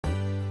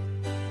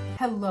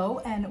Hello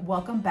and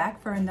welcome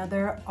back for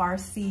another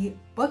RC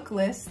book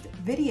list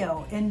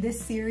video. In this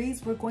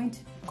series, we're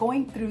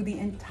going through the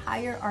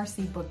entire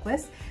RC book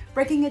list,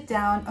 breaking it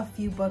down a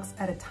few books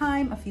at a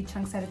time, a few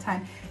chunks at a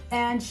time,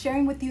 and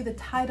sharing with you the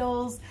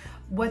titles,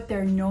 what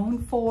they're known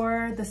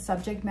for, the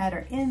subject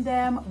matter in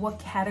them, what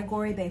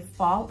category they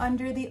fall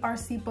under the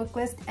RC book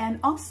list. And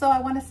also I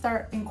want to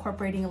start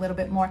incorporating a little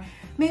bit more,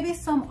 maybe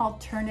some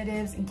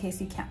alternatives in case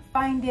you can't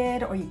find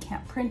it or you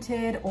can't print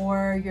it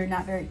or you're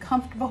not very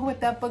comfortable with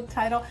that book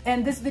title.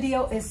 And this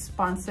video is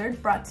sponsored,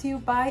 brought to you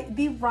by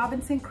the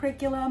Robinson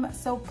Curriculum.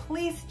 So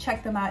please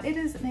check them out. It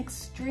is an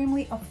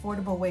extremely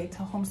affordable way to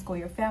homeschool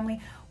your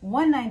family.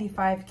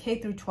 $195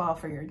 K through 12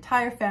 for your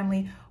entire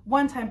family,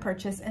 one-time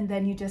purchase, and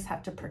then you just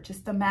have to purchase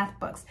the math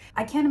books.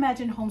 I can't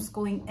imagine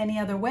homeschooling any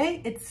other way.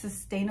 It's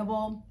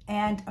sustainable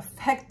and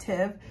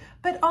effective,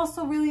 but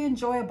also really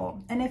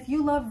enjoyable. And if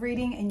you love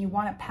reading and you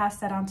want to pass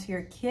that on to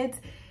your kids,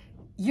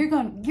 you're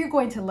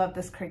going to love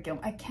this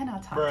curriculum. I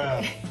cannot talk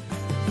today.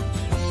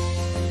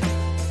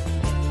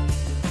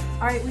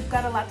 All right, we've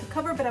got a lot to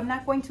cover, but I'm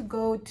not going to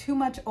go too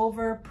much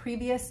over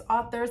previous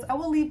authors. I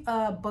will leave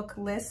a book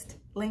list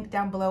link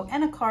down below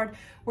and a card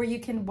where you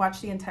can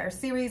watch the entire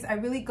series. I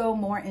really go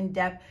more in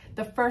depth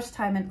the first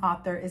time an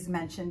author is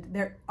mentioned.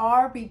 There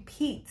are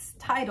repeats,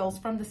 titles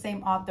from the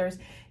same authors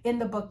in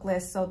the book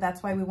list, so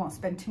that's why we won't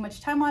spend too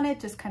much time on it,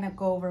 just kind of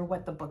go over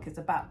what the book is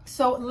about.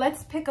 So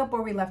let's pick up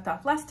where we left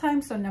off last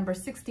time. So number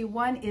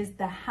 61 is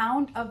The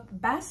Hound of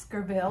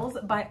Baskervilles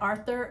by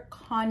Arthur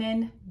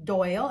Conan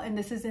Doyle, and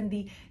this is in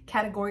the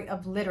category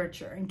of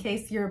literature. In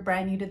case you're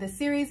brand new to the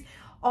series,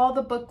 all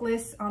the book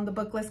lists on the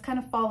book list kind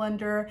of fall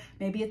under,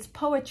 maybe it's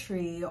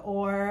poetry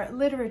or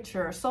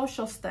literature,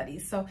 social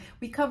studies. So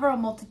we cover a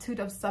multitude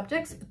of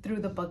subjects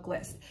through the book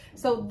list.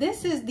 So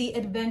this is The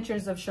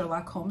Adventures of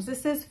Sherlock Holmes.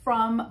 This is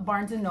from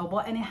Barnes & Noble,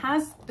 and it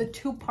has the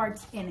two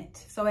parts in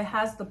it. So it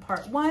has the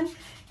part one,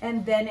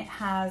 and then it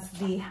has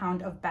The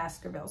Hound of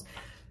Baskervilles.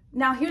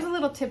 Now here's a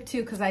little tip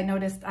too, because I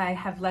noticed I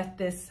have left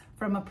this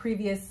from a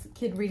previous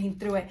kid reading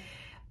through it.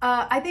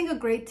 I think a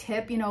great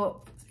tip,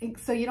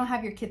 so you don't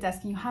have your kids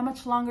asking you, how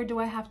much longer do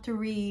I have to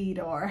read?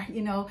 Or,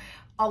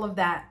 all of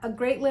that. A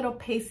great little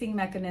pacing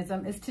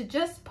mechanism is to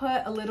just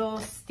put a little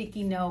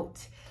sticky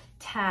note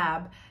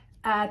tab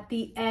at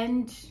the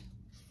end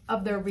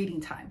of their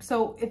reading time.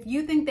 So if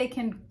you think they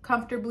can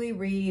comfortably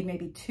read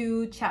maybe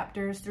 2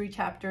 chapters, 3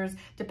 chapters,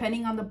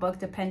 depending on the book,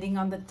 depending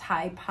on the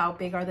type, how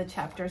big are the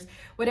chapters,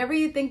 whatever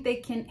you think they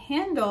can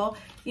handle,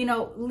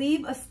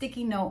 leave a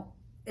sticky note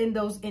in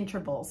those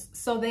intervals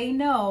so they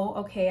know,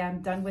 okay,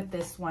 I'm done with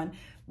this one.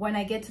 When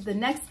I get to the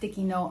next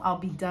sticky note, I'll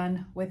be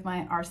done with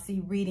my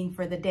RC reading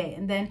for the day.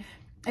 And then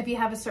if you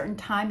have a certain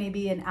time,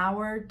 maybe an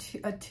hour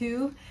to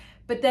 2,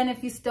 but then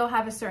if you still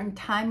have a certain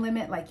time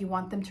limit, like you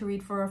want them to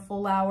read for a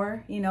full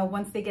hour,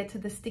 once they get to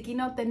the sticky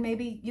note, then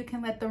maybe you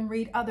can let them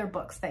read other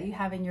books that you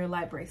have in your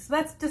library. So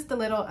that's just a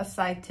little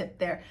aside tip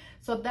there.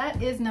 So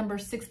that is number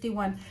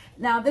 61.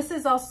 Now this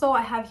is also,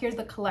 I have here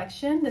the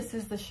collection. This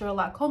is the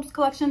Sherlock Holmes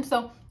collection.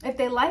 So if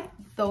they like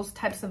those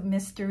types of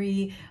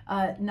mystery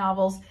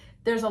novels,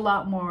 there's a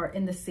lot more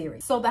in the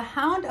series. So The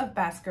Hound of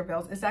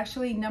Baskervilles is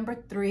actually number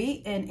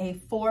 3 in a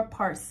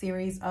 4-part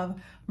series of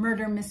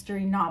murder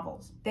mystery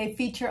novels. They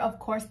feature, of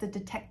course, the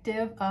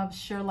detective of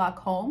Sherlock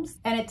Holmes,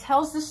 and it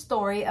tells the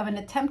story of an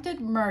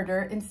attempted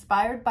murder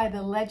inspired by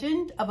the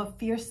legend of a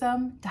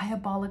fearsome,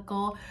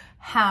 diabolical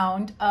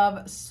hound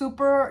of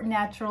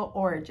supernatural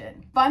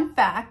origin. Fun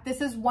fact,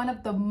 this is one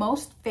of the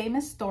most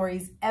famous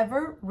stories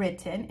ever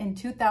written. In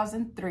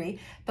 2003,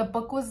 the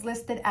book was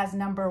listed as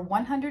number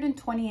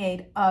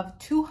 128 of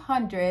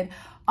 200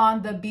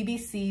 on the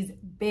BBC's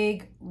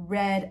Big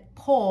Red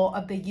poll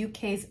of the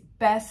UK's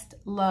best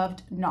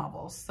loved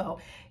novels. So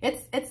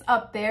it's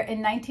up there.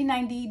 In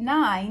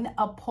 1999,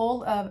 a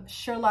poll of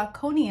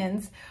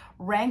Sherlockonians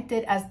ranked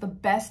it as the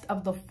best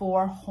of the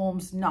 4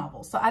 Holmes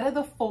novels. So out of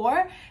the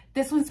 4,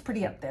 this one's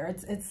pretty up there.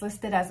 It's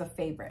listed as a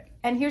favorite.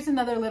 And here's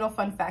another little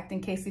fun fact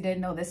in case you didn't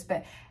know this,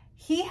 but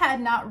he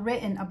had not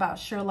written about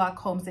Sherlock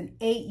Holmes in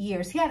 8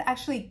 years. He had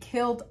actually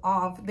killed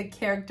off the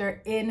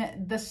character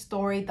in the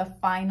story, The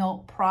Final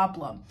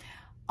Problem.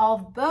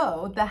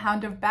 Although The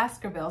Hound of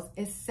Baskervilles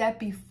is set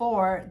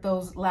before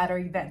those latter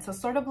events, so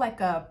sort of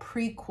like a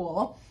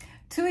prequel.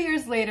 2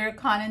 years later,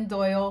 Conan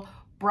Doyle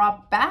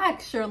brought back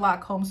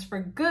Sherlock Holmes for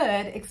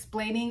good,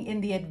 explaining in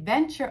The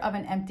Adventure of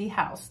an Empty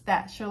House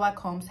that Sherlock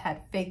Holmes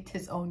had faked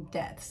his own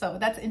death. So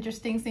that's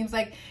interesting. Seems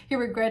like he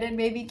regretted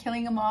maybe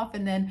killing him off,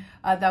 and then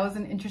that was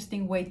an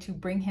interesting way to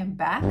bring him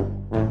back.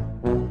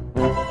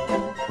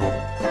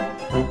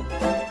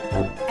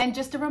 And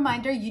just a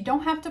reminder, you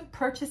don't have to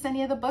purchase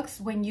any of the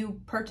books. When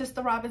you purchase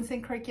the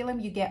Robinson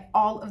Curriculum, you get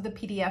all of the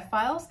PDF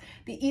files.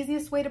 The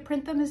easiest way to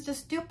print them is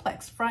just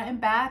duplex, front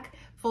and back,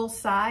 full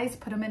size,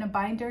 put them in a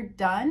binder,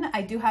 done.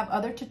 I do have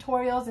other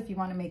tutorials if you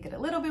want to make it a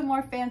little bit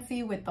more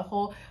fancy with the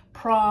whole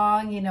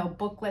prong, you know,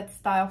 booklet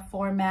style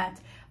format.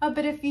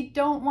 But if you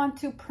don't want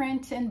to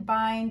print and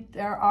bind,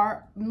 there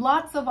are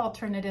lots of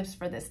alternatives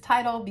for this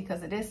title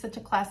because it is such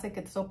a classic.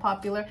 It's so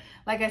popular.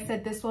 Like I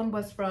said, this one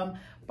was from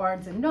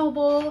Barnes &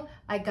 Noble.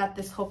 I got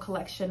this whole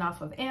collection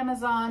off of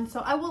Amazon. So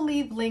I will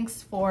leave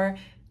links for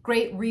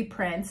great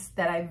reprints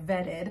that I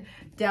vetted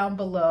down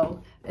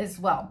below as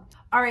well.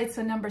 All right,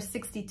 so number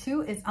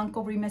 62 is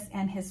Uncle Remus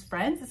and His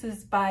Friends. This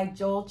is by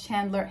Joel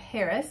Chandler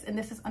Harris, and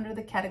this is under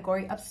the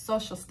category of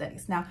social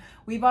studies. Now,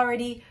 we've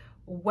already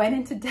went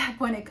into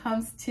depth when it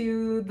comes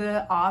to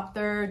the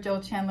author,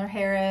 Joel Chandler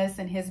Harris,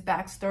 and his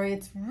backstory.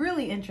 It's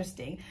really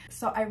interesting.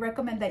 So I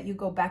recommend that you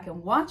go back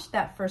and watch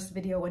that first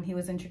video when he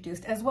was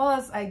introduced, as well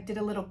as I did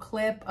a little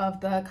clip of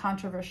the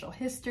controversial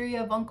history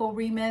of Uncle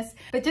Remus.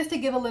 But just to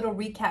give a little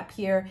recap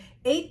here,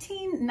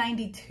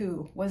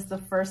 1892 was the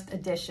first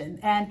edition,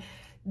 and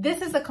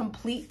this is a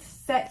complete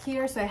set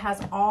here, so it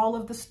has all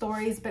of the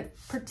stories, but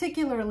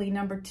particularly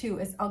number 2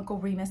 is Uncle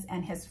Remus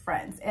and His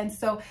Friends. And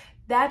so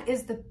that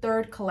is the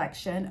third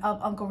collection of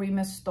Uncle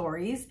Remus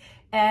stories,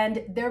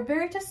 and they're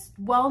very just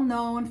well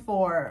known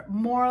for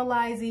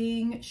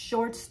moralizing,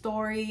 short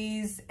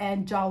stories,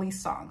 and jolly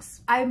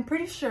songs. I'm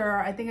pretty sure,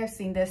 I think I've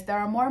seen this, there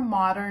are more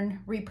modern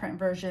reprint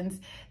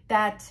versions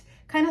that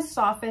kind of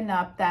soften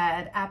up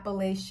that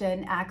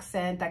Appalachian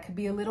accent that could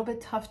be a little bit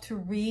tough to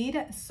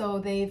read, so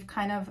they've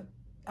kind of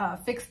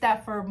fixed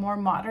that for more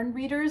modern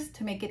readers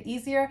to make it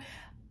easier.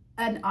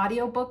 An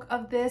audiobook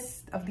of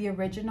this, of the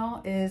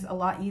original, is a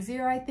lot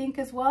easier, I think,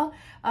 as well.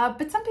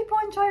 But some people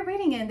enjoy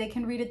reading it and they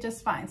can read it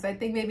just fine. So I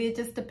think maybe it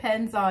just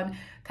depends on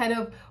kind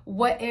of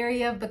what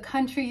area of the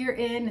country you're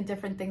in and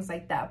different things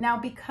like that. Now,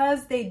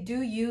 because they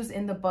do use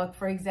in the book,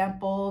 for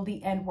example,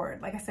 the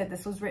N-word. Like I said,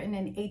 this was written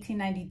in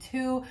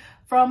 1892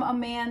 from a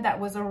man that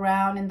was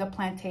around in the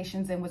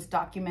plantations and was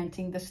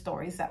documenting the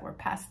stories that were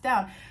passed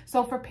down.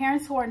 So for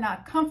parents who are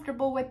not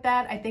comfortable with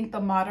that, I think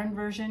the modern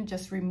version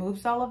just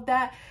removes all of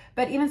that.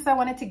 But even so, I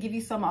wanted to give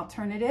you some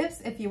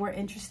alternatives if you were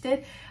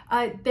interested.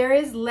 There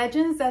is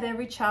Legends That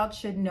Every Child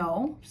Should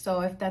Know.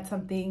 So if that's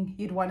something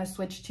you'd want to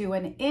switch to,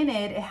 and in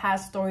it, it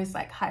has stories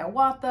like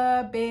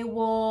Hiawatha,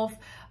 Beowulf,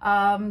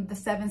 the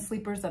Seven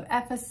Sleepers of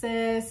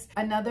Ephesus.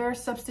 Another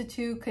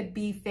substitute could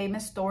be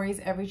Famous Stories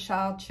Every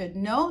Child Should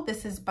Know.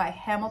 This is by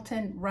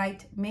Hamilton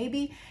Wright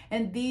Mabie,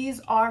 and these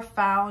are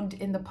found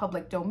in the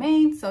public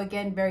domain. So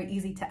again, very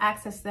easy to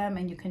access them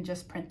and you can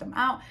just print them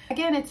out.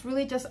 Again, it's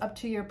really just up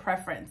to your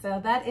preference.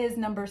 That is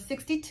number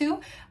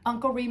 62,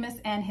 Uncle Remus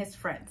and His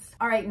Friends.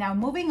 All right, now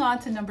moving on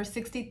to number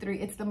 63,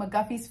 it's the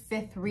McGuffey's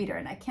Fifth Reader,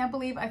 and I can't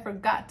believe I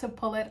forgot to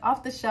pull it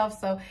off the shelf.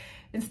 So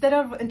instead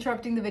of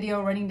interrupting the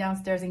video, running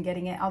downstairs and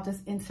getting it, I'll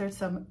just insert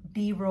some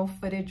B-roll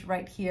footage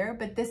right here.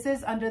 But this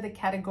is under the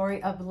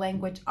category of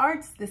language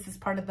arts. This is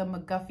part of the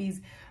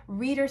McGuffey's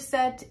reader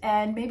set,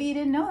 and maybe you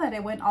didn't know that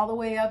it went all the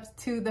way up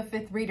to the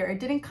Fifth Reader. It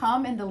didn't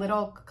come in the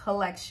little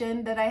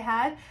collection that I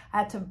had. I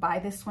had to buy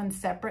this one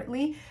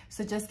separately,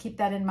 so just keep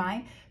that in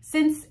mind.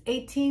 Since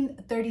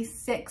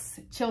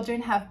 1836,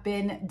 children have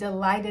been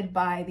delighted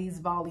by these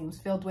volumes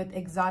filled with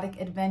exotic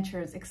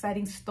adventures,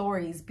 exciting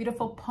stories,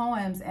 beautiful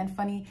poems, and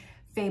funny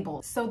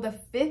fables. So the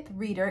Fifth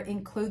Reader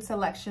includes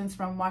selections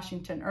from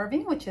Washington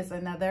Irving, which is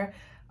another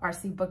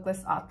R.C.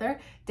 Booklist author,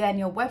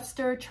 Daniel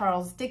Webster,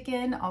 Charles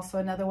Dickens, also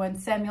another one,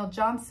 Samuel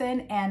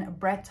Johnson, and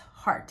Bret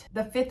Harte.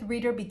 The Fifth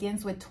Reader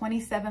begins with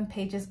 27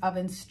 pages of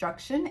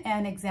instruction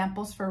and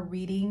examples for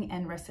reading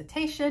and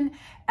recitation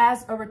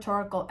as a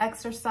rhetorical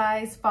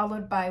exercise,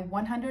 followed by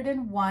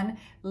 101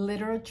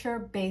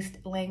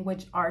 literature-based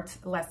language arts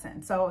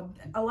lessons. So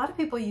a lot of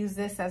people use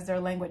this as their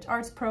language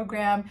arts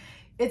program.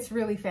 It's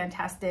really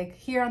fantastic.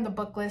 Here on the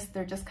book list,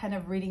 they're just kind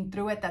of reading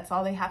through it. That's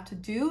all they have to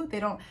do. They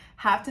don't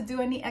have to do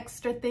any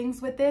extra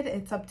things with it.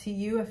 It's up to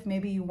you if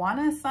maybe you want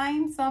to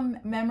assign some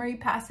memory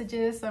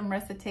passages, some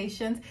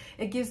recitations.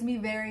 It gives me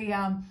very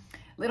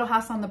Little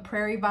House on the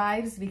Prairie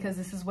vibes because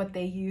this is what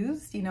they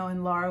used, you know,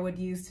 and Laura would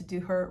use to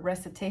do her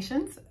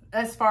recitations.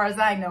 As far as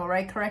I know,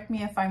 right? Correct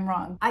me if I'm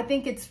wrong. I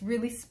think it's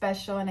really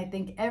special, and I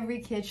think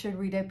every kid should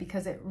read it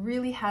because it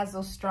really has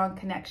those strong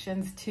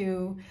connections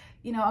to,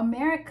 you know,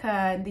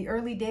 America in the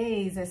early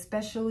days,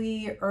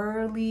 especially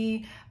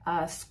early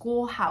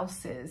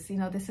schoolhouses. You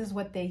know, this is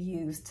what they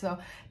used. So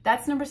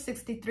that's number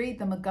 63,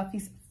 the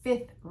McGuffey's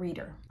Fifth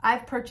Reader.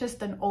 I've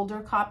purchased an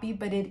older copy,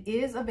 but it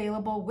is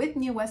available with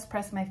New West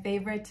Press, my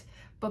favorite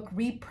book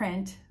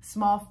reprint,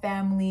 small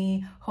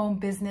family, home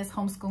business,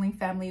 homeschooling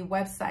family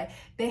website.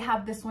 They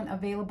have this one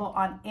available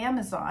on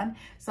Amazon,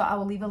 so I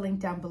will leave a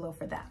link down below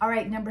for that. All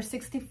right, number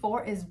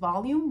 64 is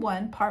Volume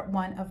 1, Part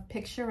 1 of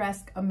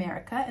Picturesque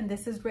America, and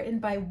this is written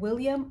by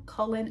William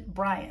Cullen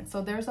Bryant.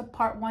 So there's a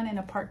Part 1 and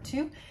a Part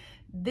 2.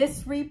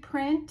 This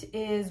reprint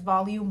is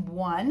volume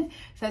 1.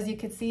 So as you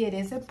can see, it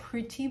is a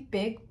pretty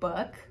big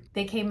book.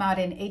 They came out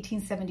in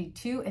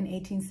 1872 and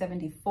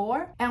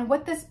 1874. And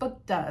what this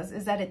book does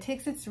is that it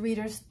takes its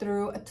readers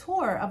through a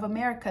tour of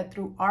America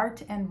through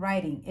art and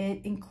writing.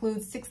 It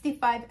includes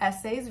 65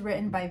 essays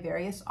written by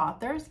various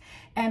authors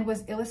and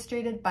was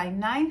illustrated by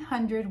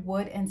 900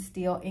 wood and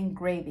steel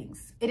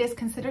engravings. It is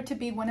considered to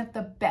be one of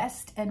the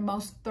best and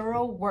most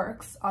thorough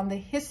works on the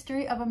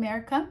history of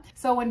America.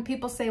 So when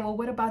people say, well,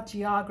 what about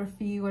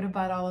geography? What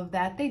about all of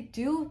that? They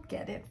do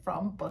get it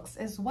from books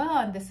as well.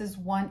 And this is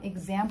one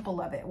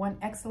example of it, one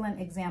excellent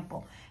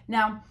example.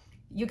 Now,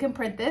 you can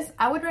print this.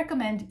 I would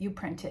recommend you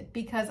print it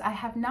because I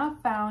have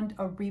not found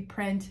a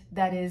reprint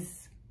that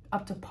is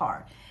up to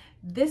par.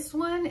 This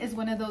one is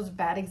one of those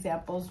bad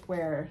examples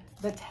where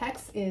the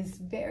text is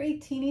very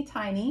teeny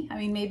tiny. I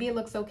mean, maybe it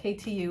looks okay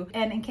to you.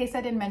 And in case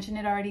I didn't mention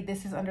it already,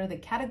 this is under the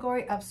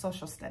category of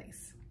social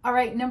studies. All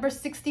right, number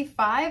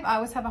 65, I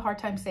always have a hard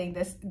time saying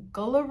this,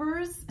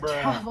 Gulliver's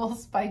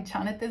Travels by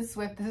Jonathan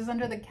Swift. This is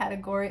under the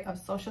category of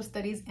social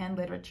studies and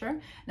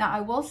literature. Now,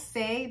 I will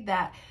say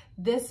that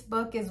this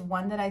book is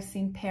one that I've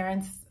seen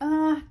parents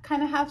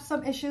kind of have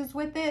some issues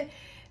with it.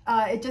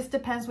 It just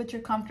depends what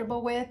you're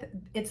comfortable with.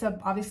 It's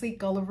obviously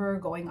Gulliver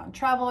going on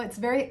travel. It's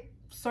very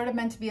sort of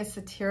meant to be a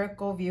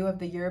satirical view of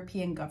the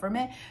European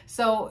government.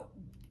 So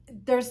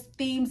there's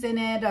themes in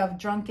it of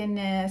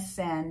drunkenness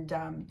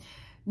and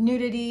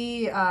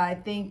nudity, I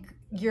think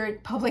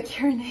public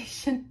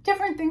urination,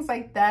 different things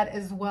like that,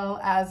 as well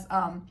as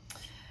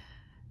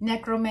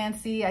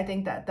necromancy. I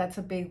think that's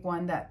a big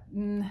one that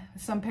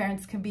some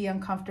parents can be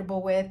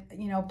uncomfortable with,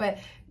 you know, but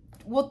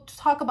we'll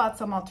talk about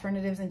some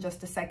alternatives in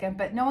just a second,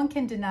 but no one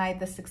can deny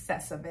the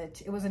success of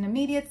it. It was an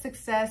immediate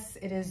success.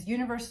 It is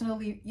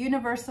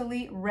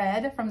universally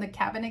read from the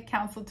Cabinet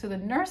Council to the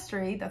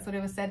nursery. That's what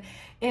it was said.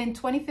 In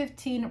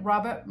 2015,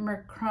 Robert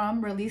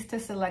McCrum released a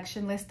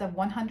selection list of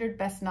 100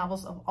 best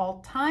novels of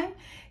all time,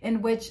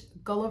 in which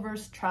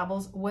Gulliver's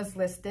Travels was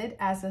listed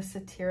as a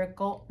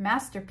satirical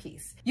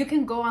masterpiece. You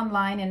can go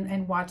online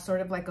and watch sort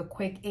of like a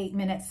quick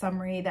 8-minute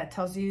summary that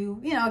tells you,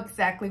 you know,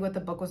 exactly what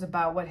the book was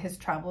about, what his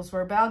travels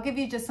were, but I'll give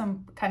you just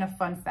some kind of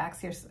fun facts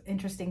here,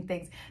 interesting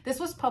things. This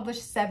was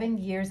published 7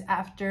 years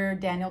after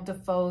Daniel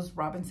Defoe's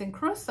Robinson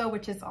Crusoe,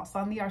 which is also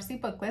on the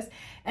RC book list.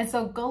 And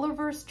so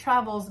Gulliver's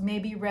Travels may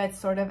be read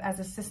sort of as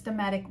a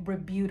systematic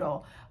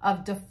rebuttal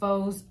of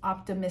Defoe's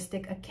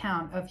optimistic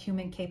account of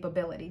human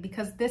capability,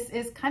 because this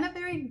is kind of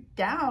very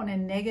down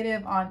and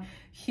negative on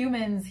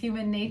human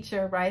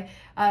nature, right?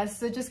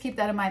 So just keep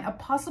that in mind. A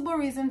possible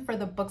reason for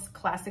the book's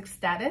classic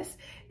status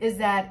is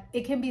that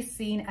it can be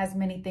seen as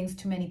many things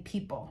to many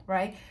people,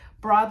 right?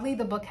 Broadly,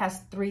 the book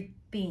has 3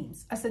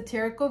 themes: a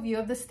satirical view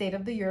of the state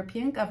of the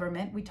European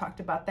government, we talked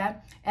about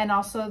that, and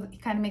also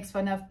it kind of makes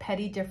fun of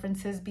petty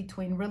differences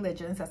between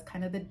religions, that's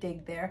kind of the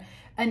dig there,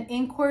 an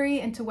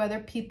inquiry into whether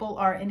people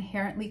are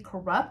inherently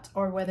corrupt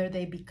or whether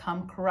they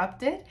become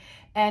corrupted,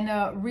 and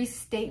a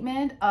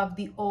restatement of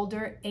the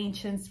older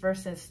ancients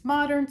versus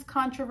moderns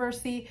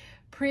controversy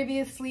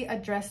previously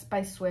addressed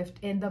by Swift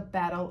in the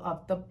Battle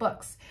of the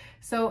Books.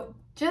 So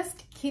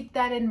just keep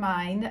that in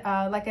mind.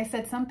 Like I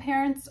said, some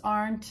parents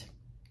aren't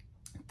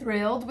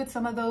thrilled with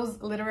some of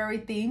those literary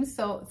themes,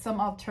 so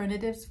some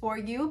alternatives for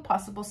you,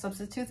 possible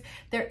substitutes.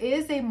 There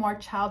is a more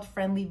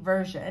child-friendly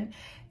version,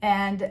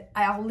 and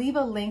I'll leave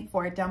a link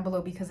for it down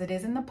below because it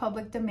is in the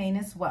public domain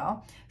as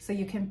well, so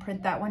you can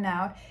print that one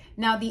out.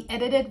 Now, the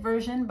edited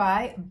version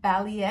by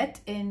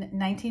Balliet in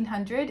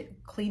 1900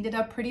 cleaned it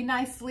up pretty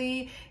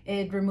nicely.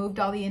 It removed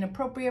all the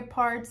inappropriate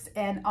parts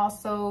and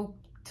also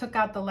took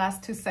out the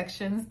last 2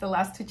 sections, the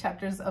last 2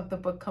 chapters of the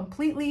book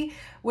completely,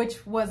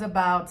 which was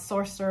about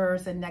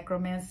sorcerers and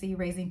necromancy,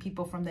 raising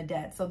people from the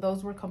dead. So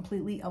those were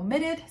completely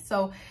omitted.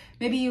 So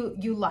maybe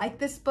you like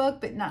this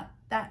book, but not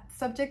that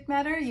subject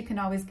matter. You can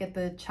always get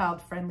the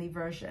child-friendly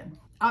version.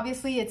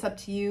 Obviously, it's up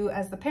to you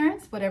as the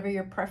parents, whatever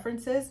your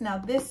preference is. Now,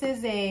 this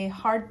is a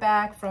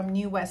hardback from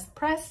New West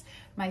Press,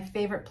 my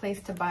favorite place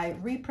to buy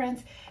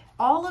reprints.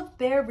 All of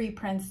their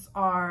reprints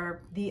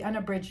are the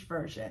unabridged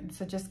version,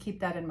 so just keep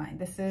that in mind.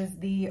 This is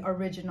the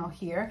original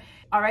here.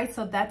 All right,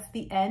 so that's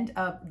the end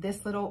of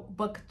this little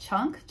book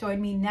chunk.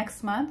 Join me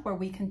next month where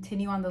we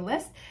continue on the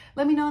list.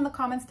 Let me know in the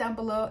comments down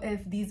below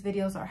if these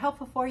videos are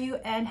helpful for you,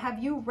 and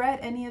have you read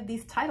any of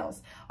these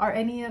titles? Are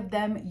any of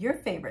them your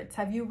favorites?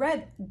 Have you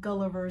read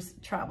Gulliver's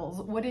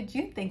Travels? What did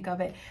you think of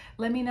it?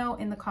 Let me know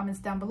in the comments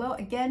down below.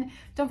 Again,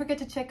 don't forget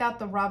to check out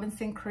the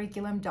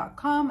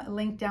RobinsonCurriculum.com,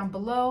 link down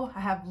below.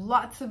 I have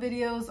lots of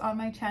videos on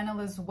my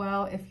channel as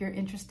well if you're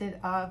interested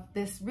of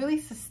this really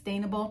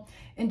sustainable,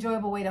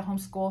 enjoyable way to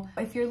homeschool.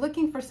 If you're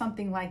looking for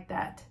something like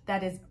that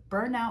is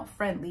burnout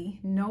friendly,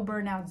 no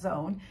burnout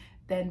zone,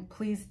 then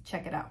please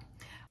check it out.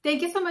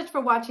 Thank you so much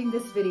for watching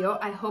this video.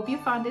 I hope you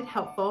found it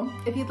helpful.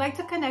 If you'd like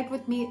to connect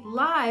with me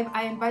live,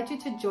 I invite you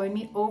to join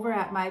me over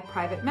at my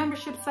private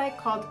membership site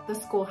called The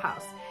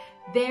Schoolhouse.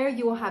 There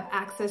you will have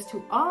access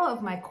to all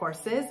of my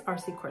courses,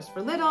 RC Course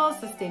for Littles,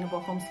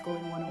 Sustainable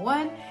Homeschooling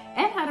 101,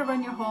 and How to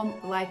Run Your Home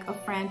Like a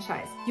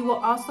Franchise. You will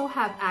also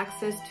have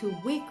access to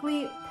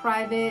weekly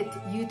private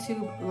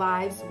YouTube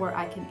lives where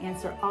I can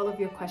answer all of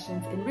your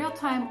questions in real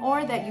time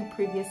or that you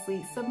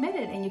previously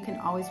submitted, and you can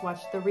always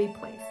watch the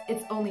replays.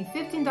 It's only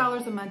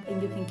 $15 a month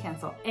and you can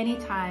cancel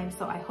anytime,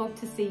 so I hope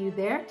to see you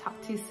there. Talk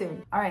to you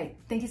soon. All right,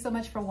 thank you so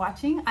much for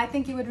watching. I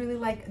think you would really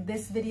like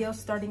this video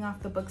starting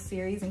off the book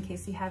series in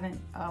case you haven't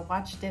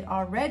watched it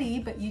already,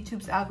 but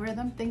YouTube's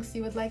algorithm thinks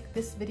you would like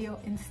this video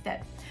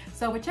instead.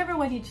 So whichever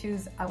one you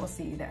choose, I will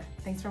see you there.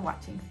 Thanks for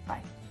watching.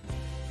 Bye.